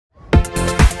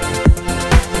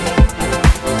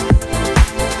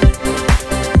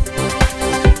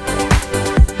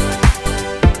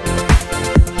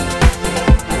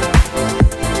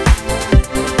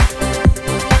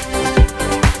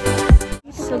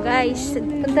guys,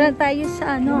 punta na tayo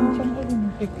sa ano,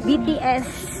 BTS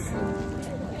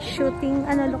shooting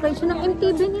location ng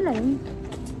MTV nila yun.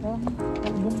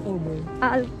 Album cover.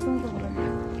 Album cover.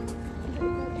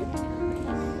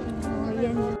 Oh,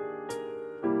 yan yun.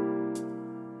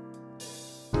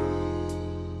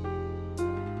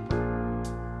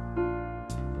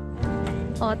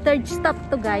 Oh, third stop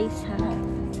to guys ha.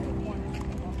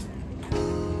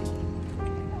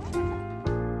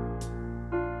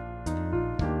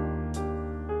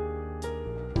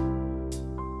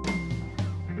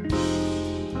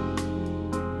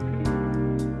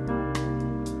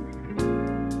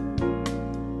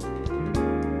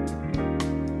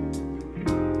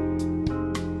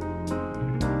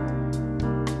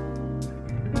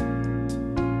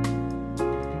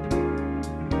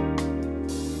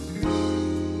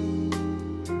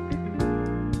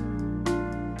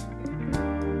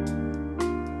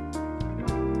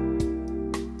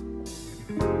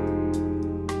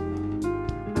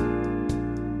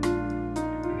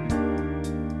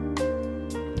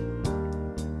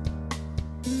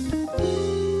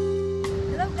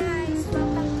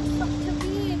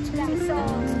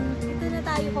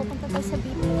 Pupunta tayo sa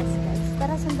BTS guys.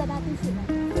 Tara, sundan natin sila.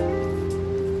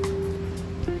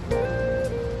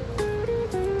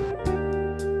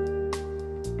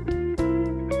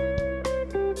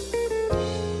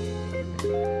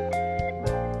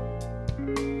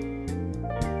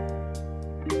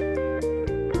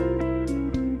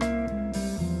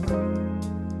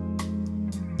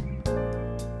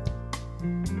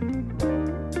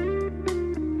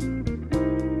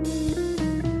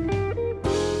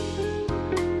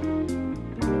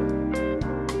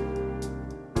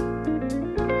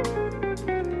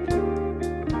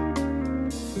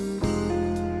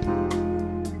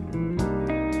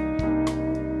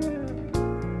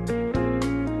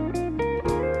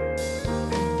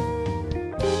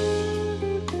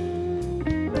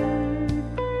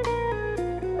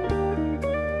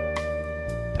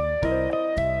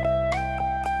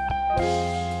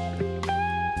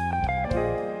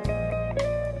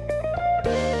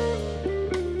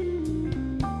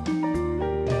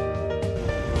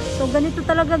 So, ganito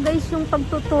talaga guys yung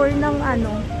pagtutour ng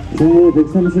ano. Yung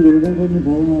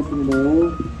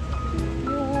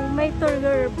may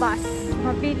tour bus.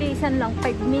 Mabilisan lang.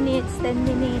 5 minutes, 10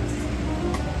 minutes.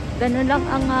 Ganun lang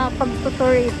ang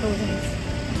pagtutour ito.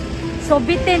 So,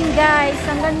 bitin guys.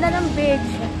 Ang ganda ng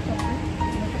beach.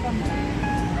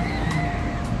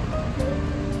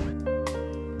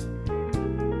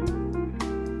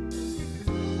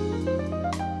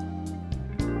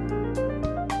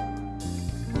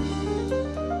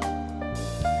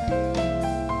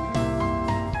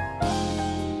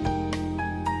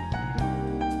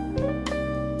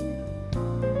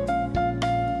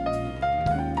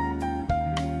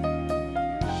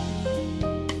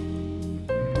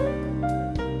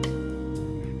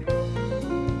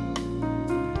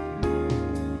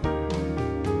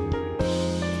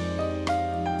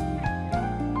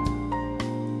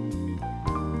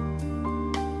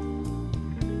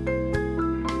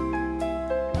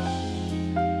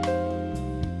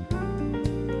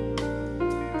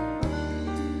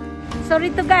 Sorry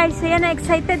to guys, ayan na,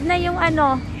 excited na yung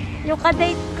yung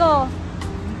kadate ko.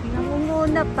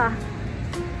 Nangunguna pa.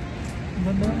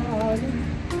 Ganda ng alin.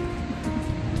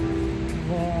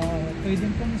 Wow,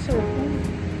 pwedeng pang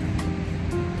surfing.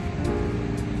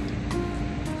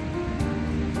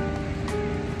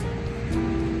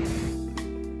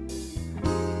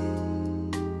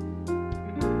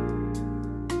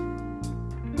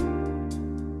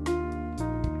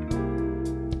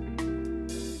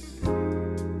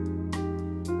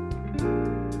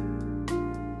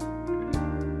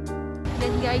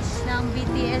 Guys ng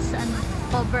BTS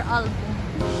cover album.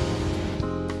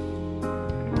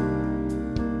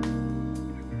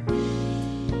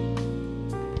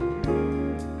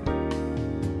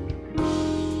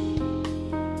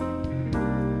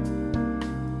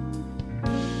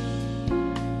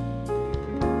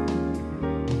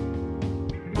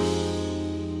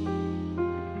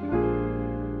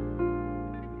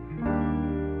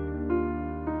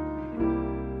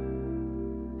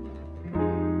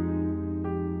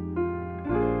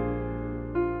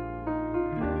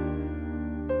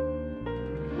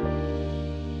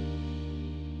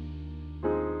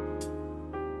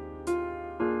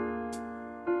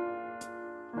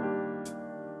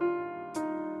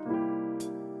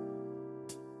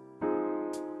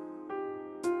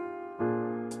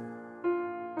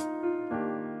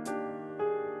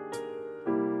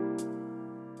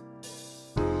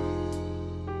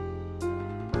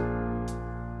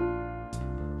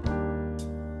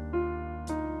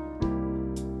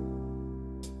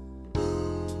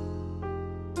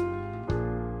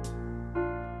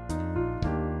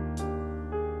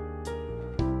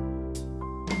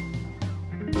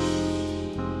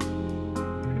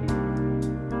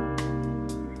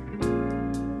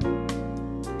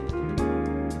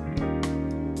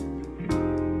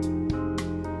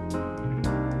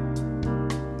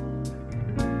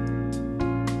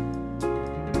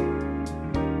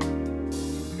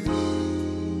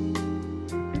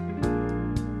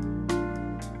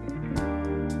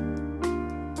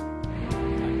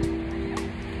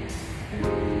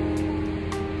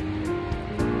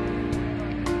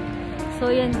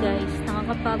 So, yan guys.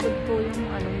 Nakakapagod po yung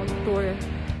mag-tour.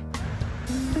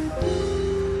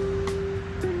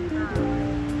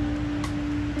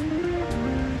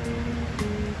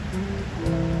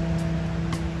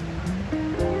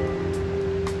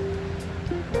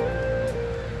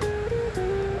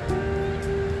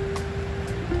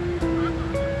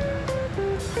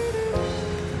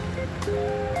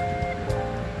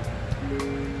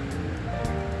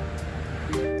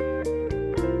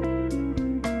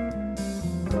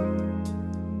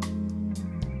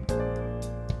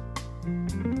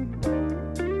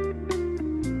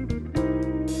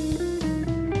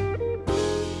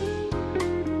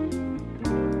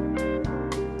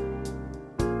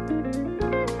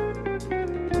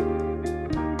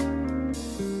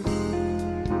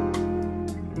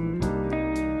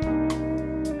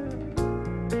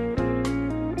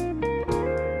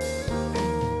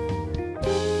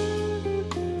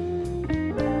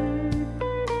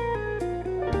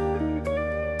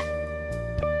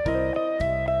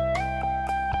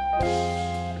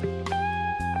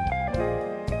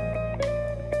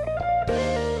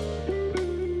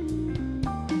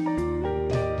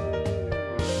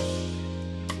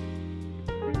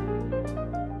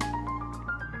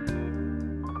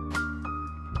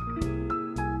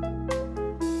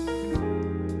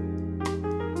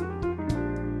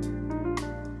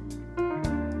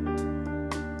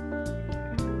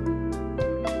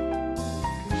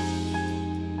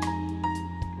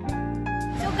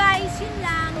 Yun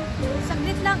lang.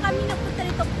 Saglit lang kami napunta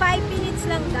rito. 5 minutes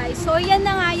lang guys. So yan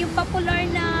na nga yung popular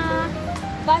na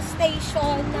bus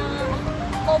station na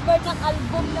cover ng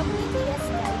album ng BTS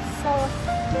guys. So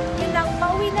yun lang.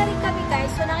 Pauwi na rin kami guys.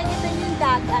 So nakikita nyo yung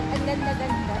dagat. Ang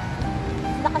ganda-ganda.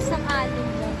 Lakas ng alin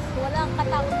guys. So, walang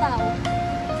katao-tao.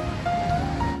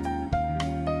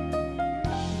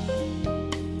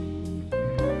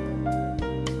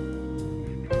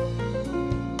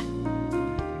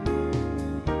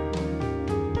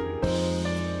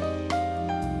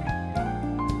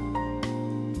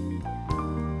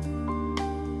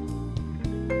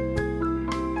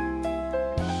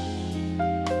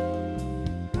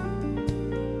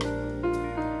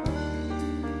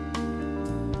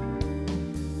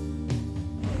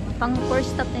 Pang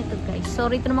first stop na ito guys.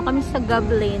 Sorry, ito naman kami sa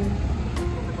Goblin.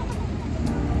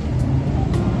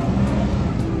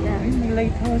 Ay, may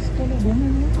lighthouse pala.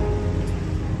 Ganun.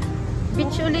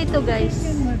 Beach ulit ito guys.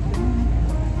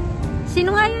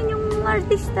 Sino nga yun yung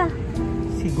artista?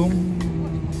 Si Gonggong.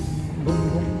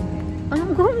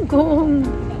 Anong Gonggong?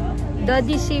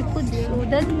 Daddy Seafood. So,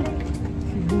 Daddy.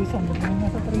 Si Busan.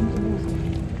 Nasa train si Busan.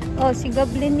 Oh, si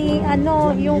Goblin ni,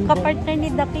 yung kapartner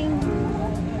ni The King.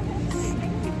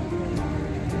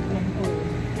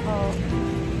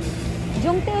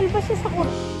 Jongtail ba siya sa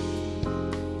kurso?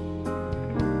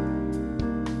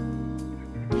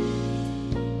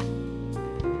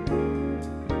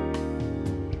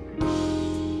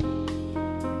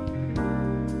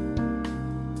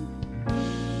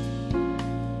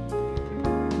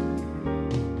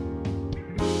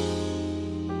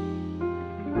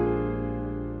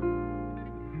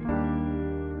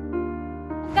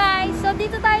 Guys, so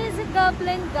dito tayo sa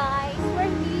Goblin guys. We're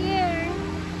here.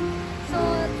 So,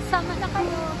 sama na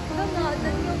kayo.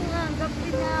 Doon yung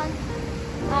Goblin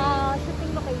na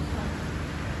shooting location.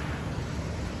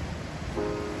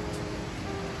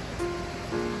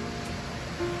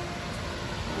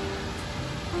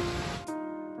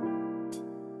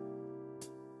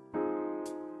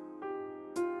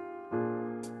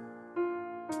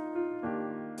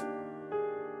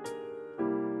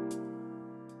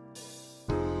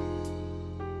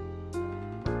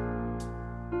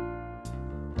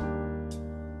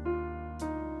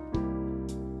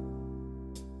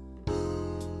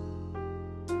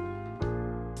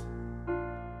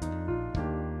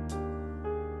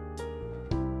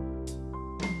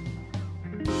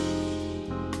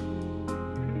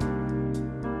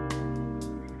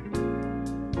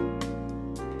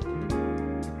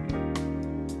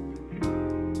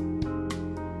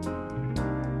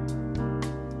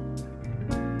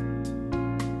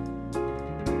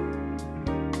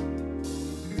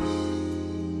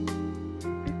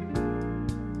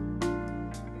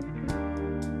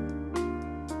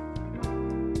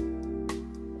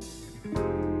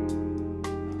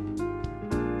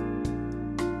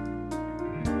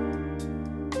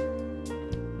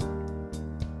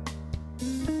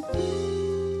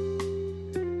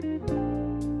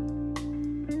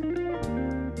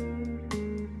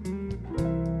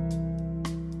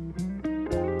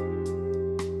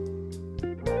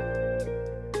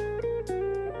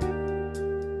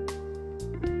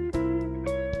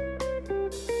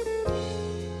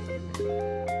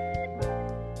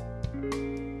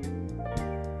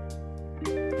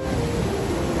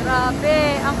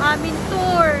 ang aming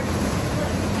tour.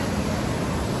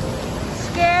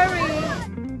 Scary.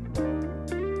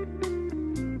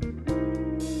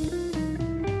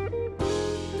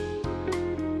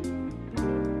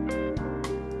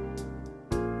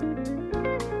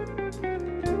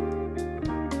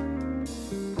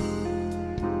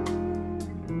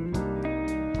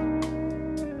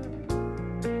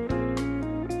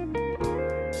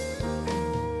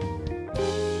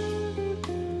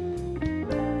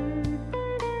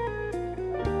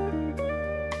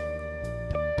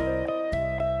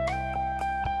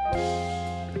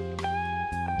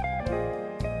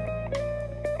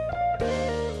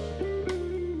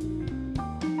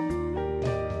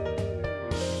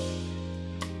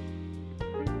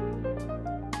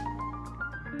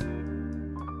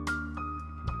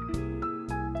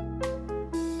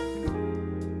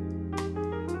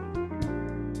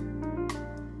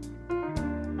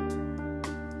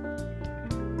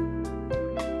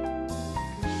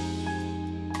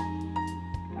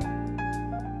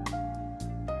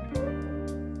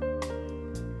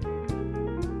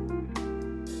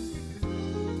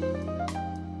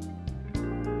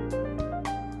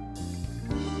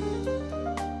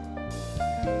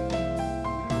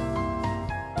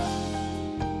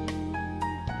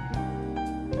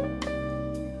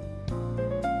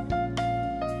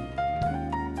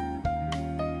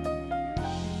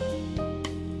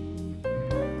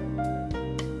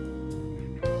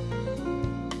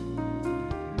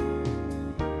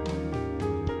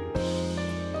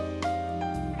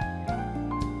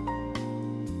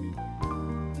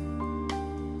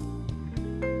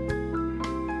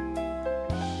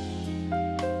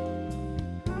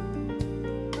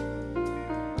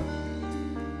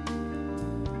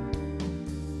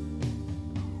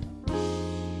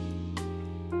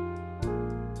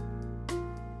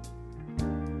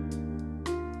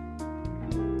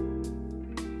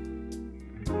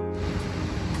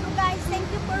 Thank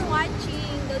you for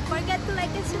watching. Don't forget to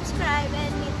like and subscribe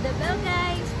and hit the bell,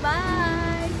 guys. Bye!